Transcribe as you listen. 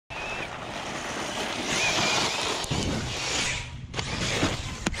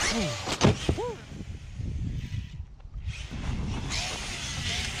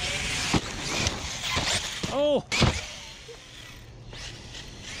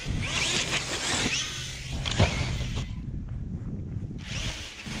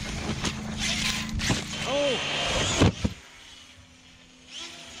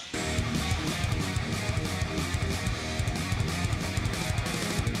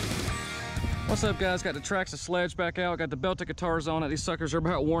What's up, guys? Got the Traxxas Sledge back out. Got the belted guitars on it. These suckers are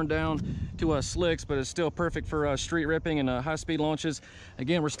about worn down to slicks, but it's still perfect for street ripping and high-speed launches.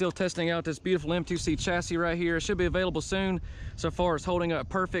 Again, we're still testing out this beautiful M2C chassis right here. It should be available soon. So far, it's holding up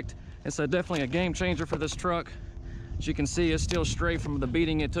perfect. It's definitely a game changer for this truck. As you can see, it's still straight from the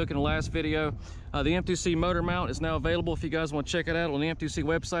beating it took in the last video. The M2C motor mount is now available if you guys want to check it out on the M2C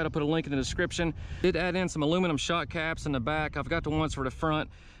website. I'll put a link in the description. Did add in some aluminum shock caps in the back. I've got the ones for the front.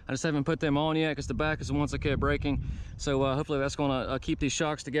 I just haven't put them on yet because the back is the ones that kept breaking. So hopefully that's going to keep these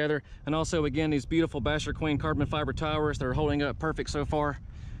shocks together. And also, again, these beautiful Basherqueen carbon fiber towers. They're holding up perfect so far.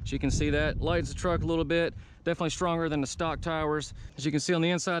 As you can see, that lightens the truck a little bit. Definitely stronger than the stock towers. As you can see on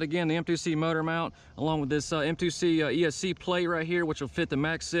the inside, again, the M2C motor mount, along with this M2C ESC plate right here, which will fit the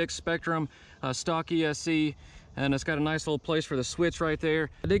Max 6 Spectrum stock ESC. And it's got a nice little place for the switch right there.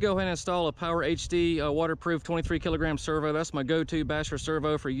 I did go ahead and install a Power HD waterproof 23 kilogram servo. That's my go-to Basher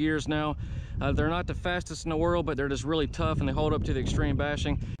servo for years now. They're not the fastest in the world, but they're just really tough and they hold up to the extreme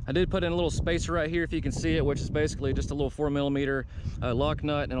bashing. I did put in a little spacer right here if you can see it, which is basically just a little 4mm lock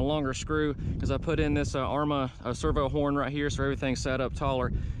nut and a longer screw, because I put in this Arma servo horn right here, so everything's set up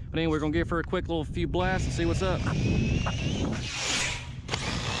taller. But anyway, we're gonna give her a quick little few blasts and see what's up.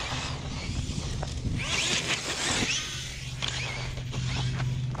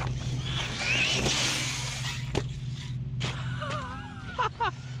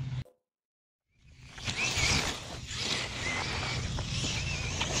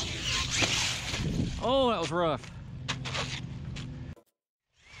 Oh, that was rough.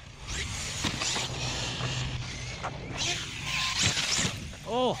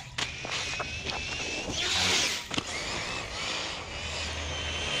 Oh.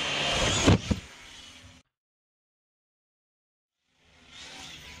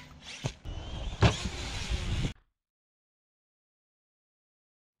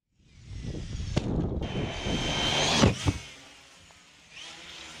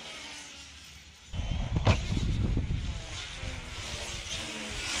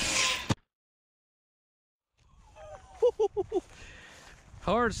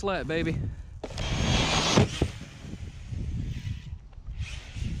 Hard slap, baby.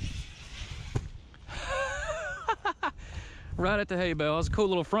 Right at the hay bale. That was a cool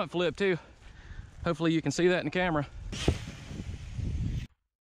little front flip too. Hopefully you can see that in the camera.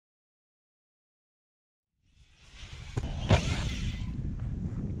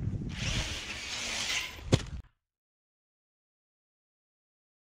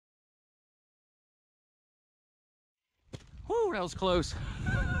 Whew, that was close.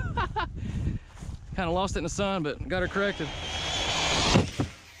 Kind of lost it in the sun, but got her corrected.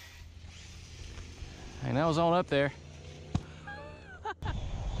 And that was on up there.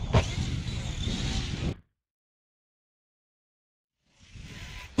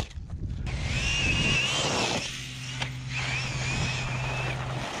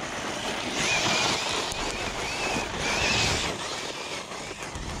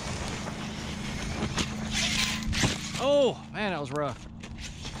 Oh, man, that was rough.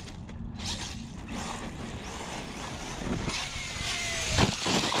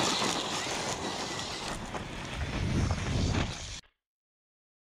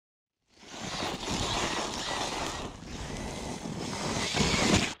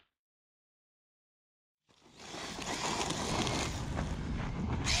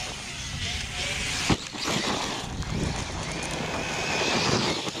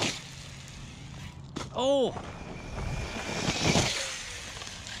 Oh!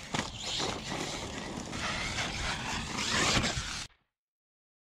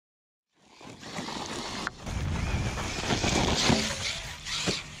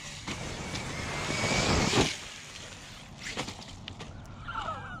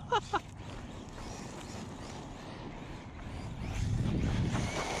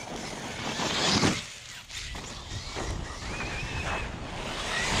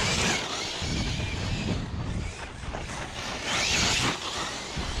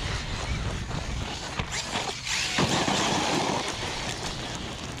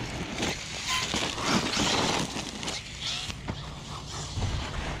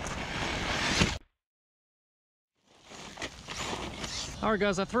 All right,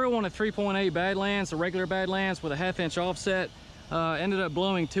 guys, I threw on a 3.8 Badlands, a regular Badlands with a 1/2 inch offset. Ended up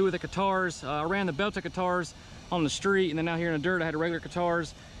blowing 2 of the guitars. I ran the belted guitars on the street, and then out here in the dirt I had the regular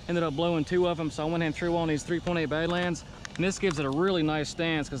guitars. Ended up blowing 2 of them, so I went and threw on these 3.8 Badlands. And this gives it a really nice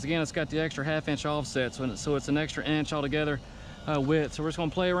stance, because again, it's got the extra 1/2 inch offset, so it's an extra inch altogether width. So we're just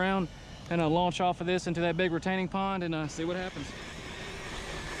gonna play around and launch off of this into that big retaining pond and see what happens.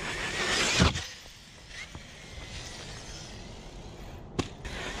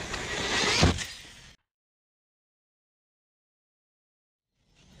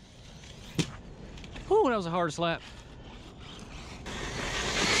 that was a hard slap.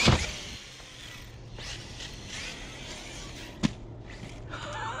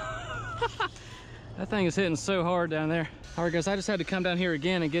 That thing is hitting so hard down there. All right, guys, I just had to come down here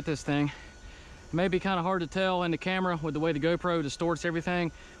again and get this thing. It may be kind of hard to tell in the camera with the way the GoPro distorts everything.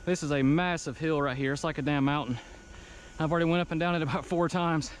 This is a massive hill right here. It's like a damn mountain. I've already went up and down it about 4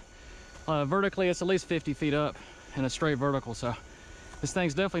 times. Vertically, it's at least 50 feet up and it's straight vertical. So this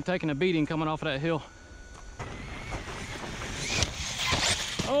thing's definitely taking a beating coming off of that hill.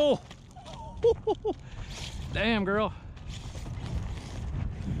 Oh, damn, girl.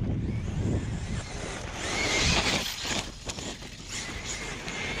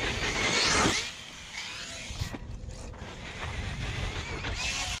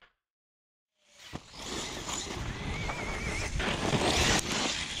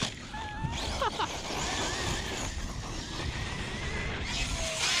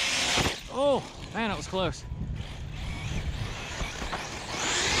 Oh, man, that was close.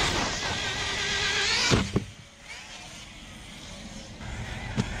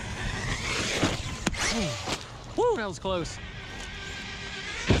 Woo, that was close.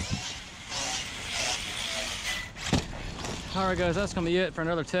 All right, guys, that's gonna be it for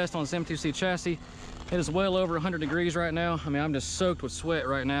another test on this M2C chassis. It is well over 100 degrees right now. I mean, I'm just soaked with sweat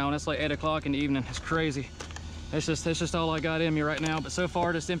right now, and it's like 8 o'clock in the evening. It's crazy. It's just all I got in me right now. But so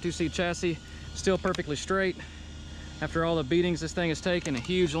far, this M2C chassis still perfectly straight. After all the beatings this thing has taken,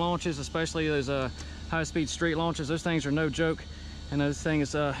 huge launches, especially those high-speed street launches, those things are no joke. And this thing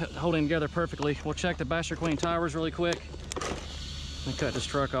is holding together perfectly. We'll check the Basherqueen tires really quick and cut this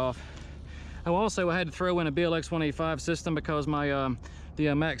truck off. Oh, also, I had to throw in a BLX 185 system because my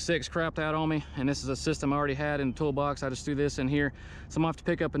the Max 6 crapped out on me, and this is a system I already had in the toolbox. I just threw this in here, so I'm gonna have to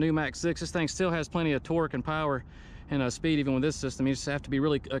pick up a new Max 6. This thing still has plenty of torque and power and speed even with this system. You just have to be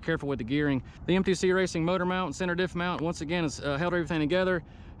really careful with the gearing. The M2C Racing motor mount and center diff mount, once again, has held everything together,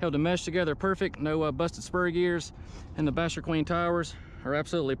 held the mesh together perfect, no busted spur gears, and the Basherqueen tires are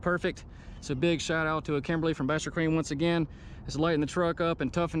absolutely perfect. So big shout out to Kimberly from Basherqueen once again. It's lightened the truck up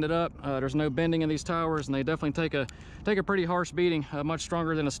and toughened it up. There's no bending in these towers, and they definitely take a pretty harsh beating, much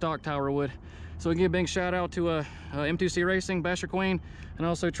stronger than a stock tower would. So again, big shout out to M2C Racing, Basherqueen, and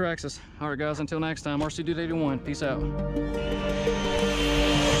also Traxxas. All right, guys, until next time, RC Dude 81. Peace out.